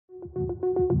Hi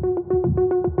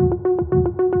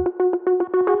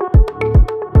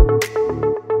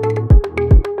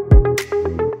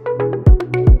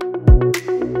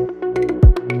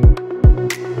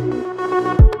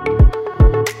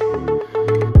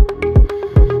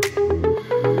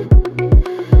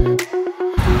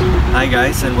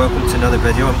guys, and welcome to another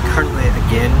video.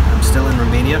 I'm still in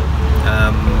Romania,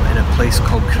 in a place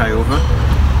called Craiova.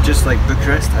 Just like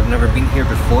Bucharest, I've never been here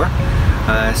before,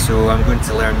 so I'm going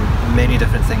to learn many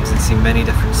different things and see many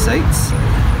different sights.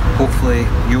 Hopefully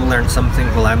you'll learn something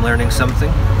while I'm learning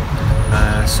something.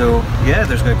 So yeah,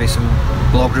 there's going to be some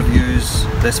vlog reviews,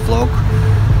 this vlog,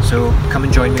 so come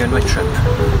and join me on my trip.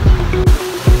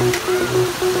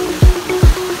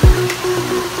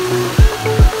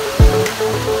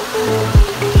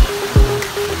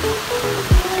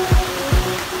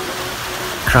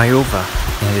 Craiova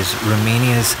is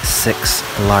Romania's 6th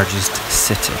largest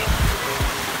city.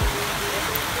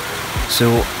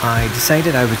 So I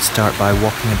decided I would start by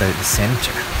walking about the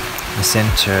centre. The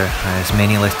centre has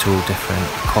many little different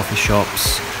coffee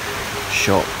shops,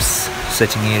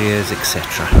 sitting areas,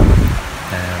 etc.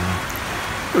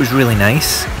 It was really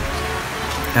nice.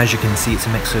 As you can see, it's a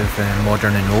mix of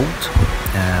modern and old.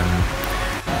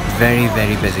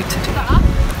 Very busy today.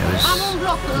 It was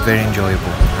very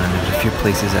enjoyable, and there's a few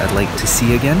places that I'd like to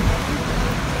see again.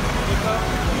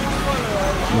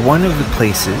 One of the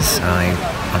places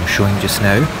I'm showing just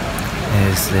now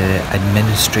is the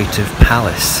administrative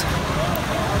palace.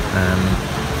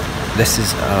 This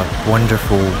is a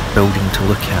wonderful building to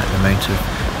look at, the amount of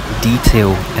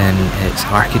detail in its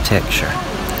architecture.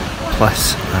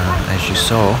 Plus, as you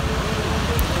saw,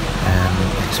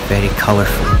 it's very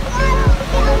colourful.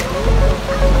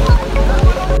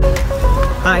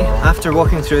 Hi, after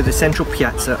walking through the central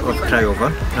piazza of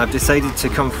Craiova, I've decided to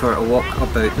come for a walk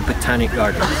about the Botanic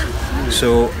Garden.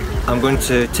 So I'm going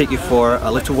to take you for a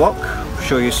little walk,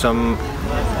 show you some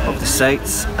of the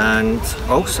sights and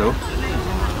also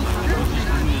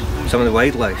some of the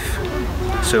wildlife.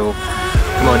 So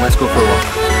come on, let's go for a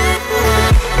walk.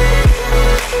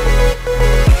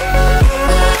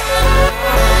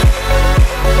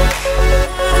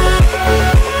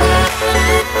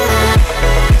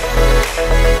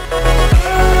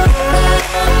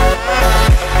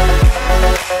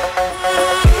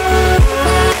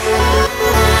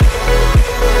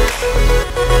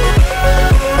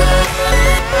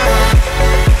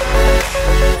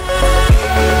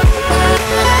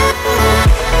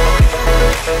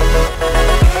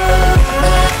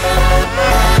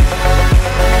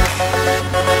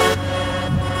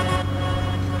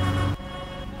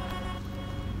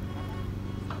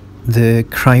 The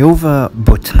Craiova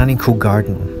Botanical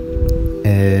Garden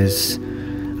is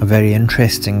a very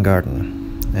interesting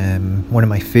garden, one of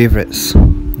my favourites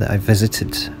that I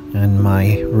visited in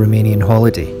my Romanian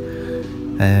holiday.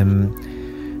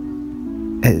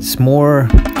 It's more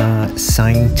a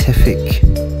scientific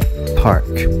park.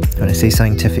 When I say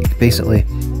scientific, basically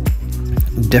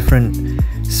different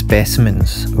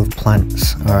specimens of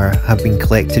plants have been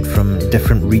collected from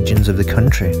different regions of the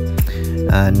country,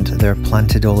 and they're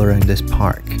planted all around this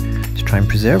park to try and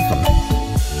preserve them.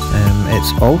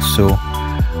 It's also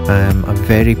a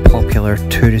very popular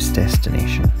tourist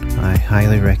destination. I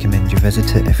highly recommend you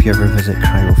visit it if you ever visit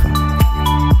Craiova.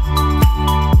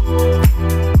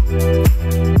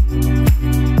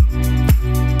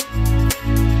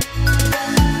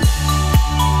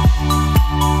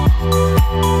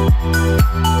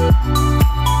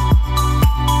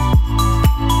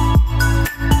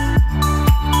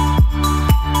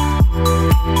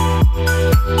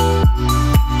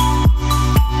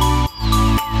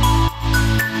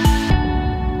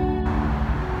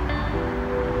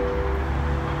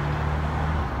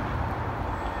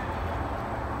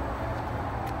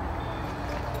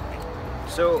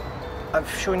 So I've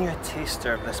shown you a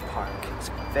taster of this park. It's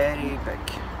very big.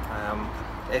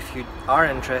 If you are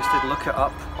interested, look it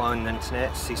up on the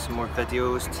internet, see some more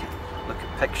videos, look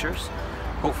at pictures.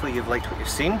 Hopefully you've liked what you've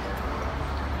seen.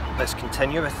 Let's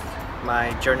continue with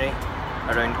my journey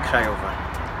around Craiova.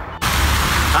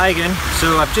 Hi again.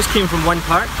 So I've just came from one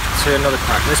park to another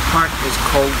park. This park is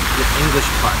called the English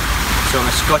Park. So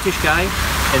I'm a Scottish guy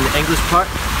in the English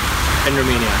Park in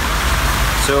Romania.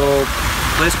 So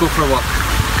let's go for a walk.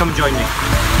 Come join me.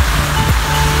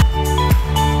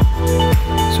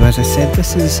 So as I said,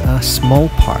 this is a small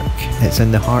park. It's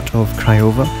in the heart of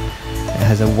Craiova. It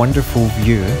has a wonderful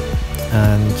view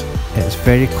and it's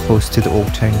very close to the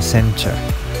old town centre.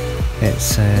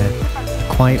 It's a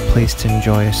quiet place to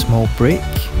enjoy a small break,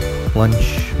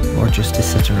 lunch, or just to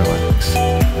sit and relax.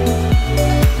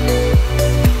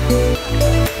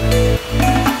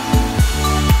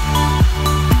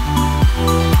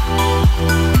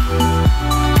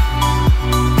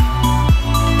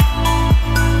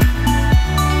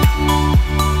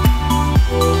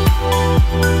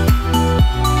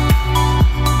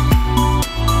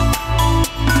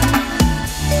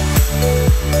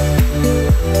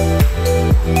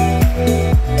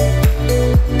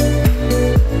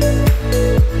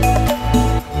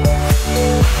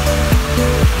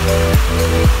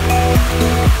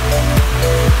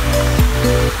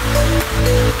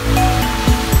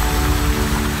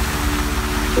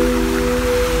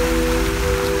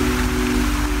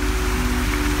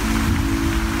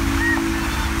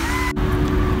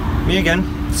 Me again.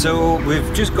 So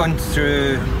we've just gone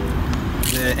through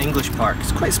the English park.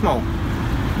 It's quite small.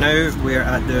 Now we're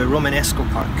at the Romanesco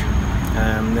park.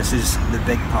 This is the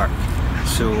big park.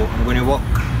 So I'm going to walk,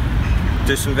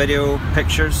 do some video,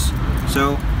 pictures.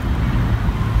 So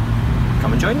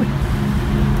come and join me.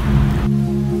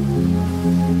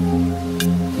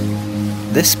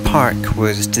 This park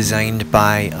was designed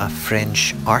by a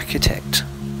French architect.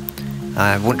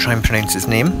 I won't try and pronounce his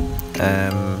name.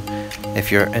 If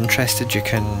you're interested, you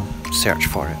can search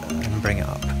for it and bring it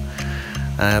up.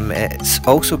 It's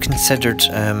also considered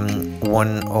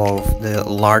one of the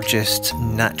largest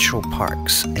natural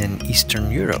parks in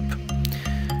Eastern Europe.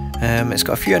 It's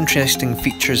got a few interesting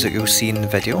features that you'll see in the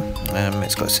video.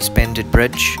 It's got a suspended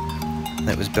bridge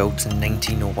that was built in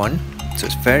 1901, so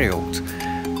it's very old.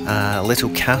 A little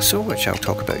castle, which I'll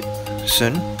talk about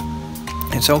soon.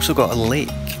 It's also got a lake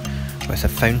with a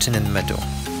fountain in the middle.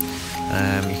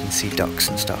 You can see ducks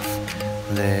and stuff.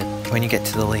 When you get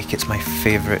to the lake, it's my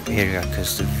favourite area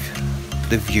because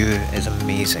the view is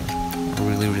amazing.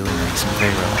 Really, really nice and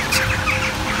very relaxing.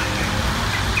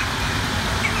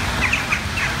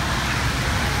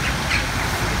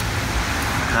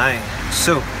 Hi.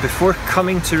 So, before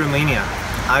coming to Romania,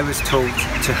 I was told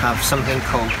to have something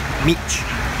called mici.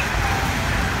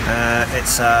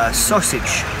 It's a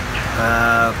sausage.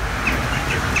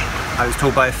 I was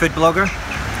told by a food blogger,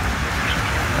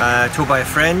 told by a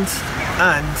friend,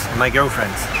 and my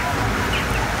girlfriend.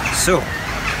 So,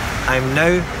 I'm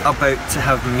now about to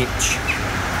have mici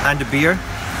and a beer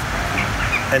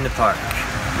in the park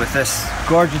with this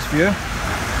gorgeous view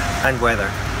and weather.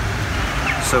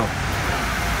 So,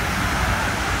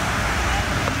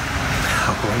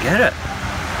 I'll go and get it.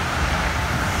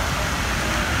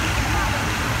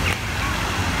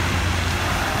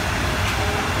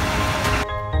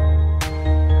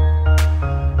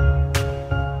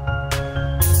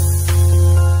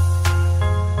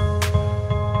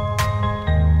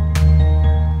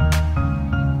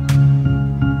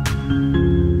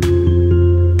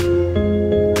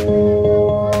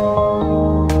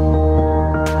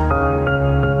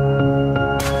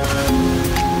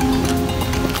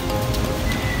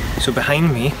 So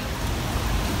behind me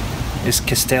is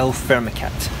Castel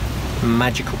Fermicat,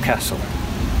 magical castle.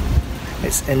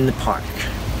 It's in the park,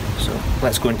 so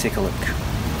let's go and take a look.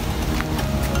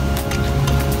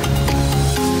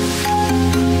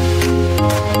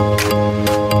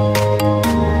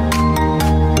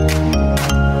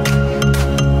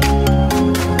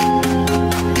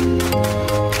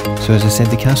 So as I said,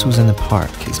 the castle's in the park.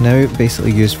 It's now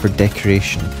basically used for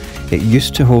decoration. It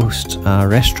used to host a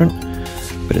restaurant,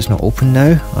 but it's not open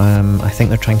now. I think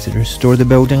they're trying to restore the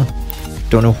building.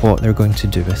 Don't know what they're going to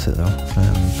do with it though,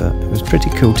 but it was pretty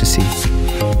cool to see.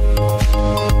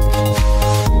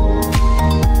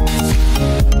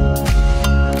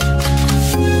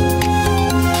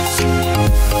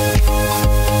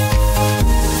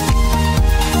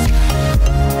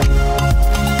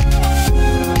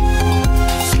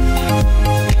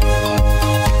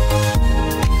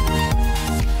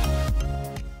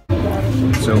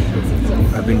 So,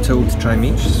 I've been told to try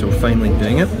mici, so finally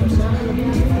doing it.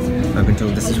 I've been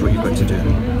told this is what you've got to do.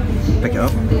 Pick it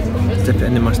up, dip it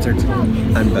in the mustard,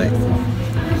 and bite.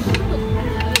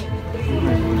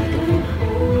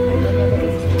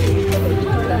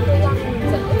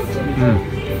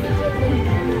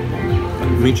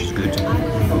 Mici is good.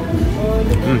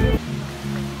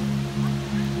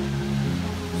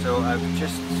 So I've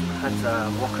just had a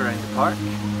walk around the park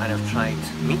and I've tried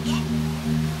mici,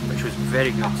 which was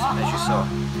very good, as you saw.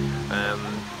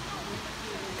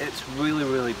 It's really,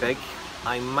 really big.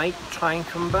 I might try and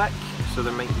come back, so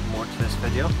there might be more to this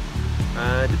video.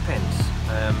 Depends.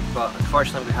 But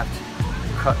unfortunately we have to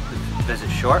cut the visit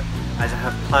short, as I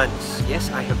have plans. Yes,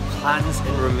 I have plans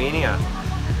in Romania.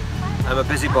 I'm a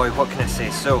busy boy, what can I say?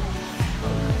 So,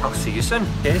 I'll see you soon.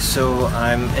 Okay, so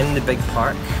I'm in the big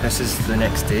park. This is the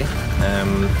next day,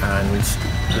 and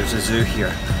there's a zoo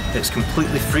here. It's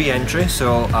completely free entry,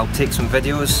 so I'll take some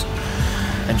videos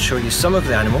and show you some of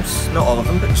the animals. Not all of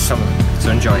them, but some of them. So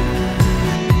enjoy.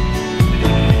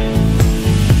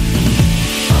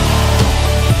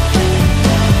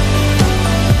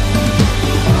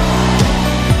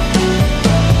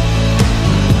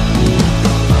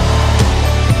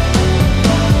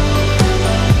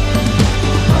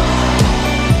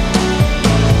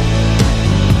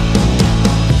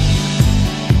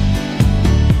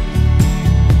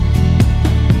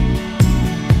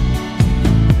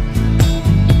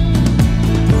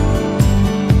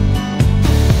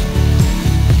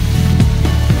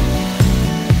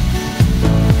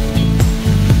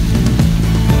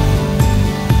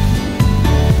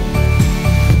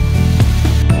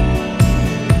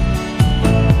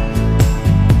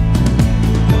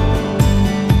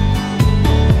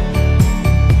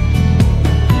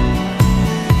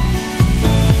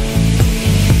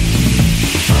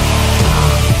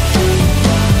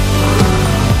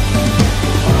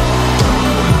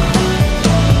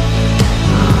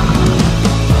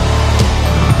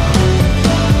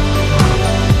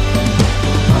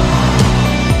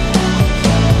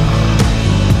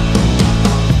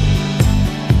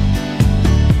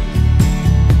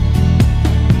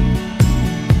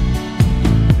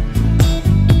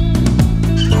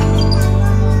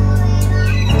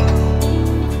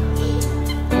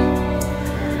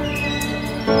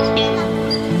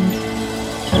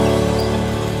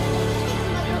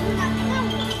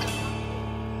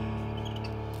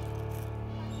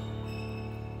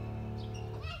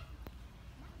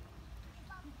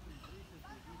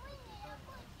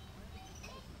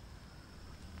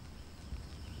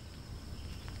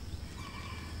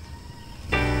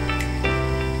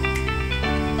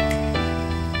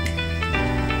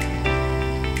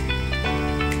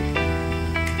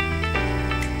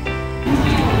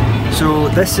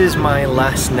 this is my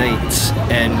last night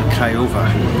in Craiova.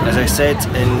 As I said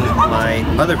in my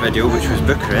other video, which was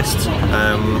Bucharest,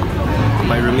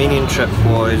 my Romanian trip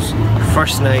was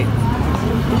first night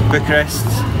Bucharest,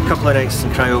 a couple of nights in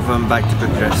Craiova and back to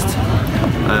Bucharest.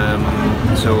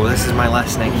 So this is my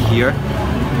last night here.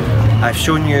 I've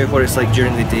shown you what it's like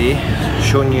during the day,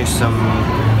 shown you some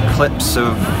clips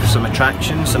of some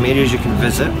attractions, some areas you can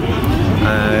visit.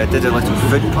 Did a little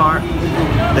food part.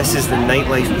 This is the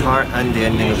nightlife part and the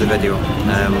ending of the video.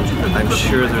 I'm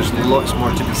sure there's lots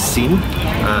more to be seen.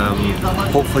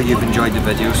 Hopefully you've enjoyed the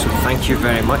video, so thank you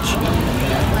very much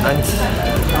and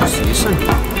I'll see you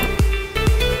soon.